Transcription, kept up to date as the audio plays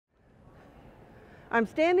I'm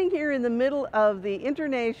standing here in the middle of the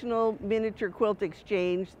International Miniature Quilt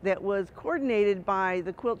Exchange that was coordinated by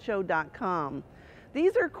TheQuiltShow.com.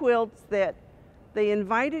 These are quilts that they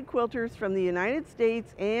invited quilters from the United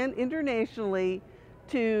States and internationally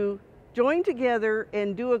to join together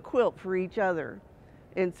and do a quilt for each other.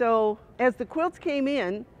 And so as the quilts came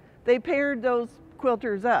in, they paired those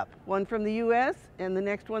quilters up. One from the US and the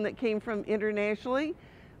next one that came from internationally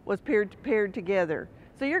was paired together.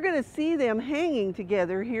 So you're going to see them hanging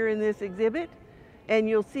together here in this exhibit, and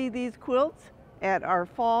you'll see these quilts at our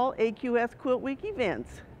Fall AQS QuiltWeek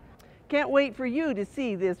events. Can't wait for you to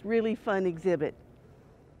see this really fun exhibit.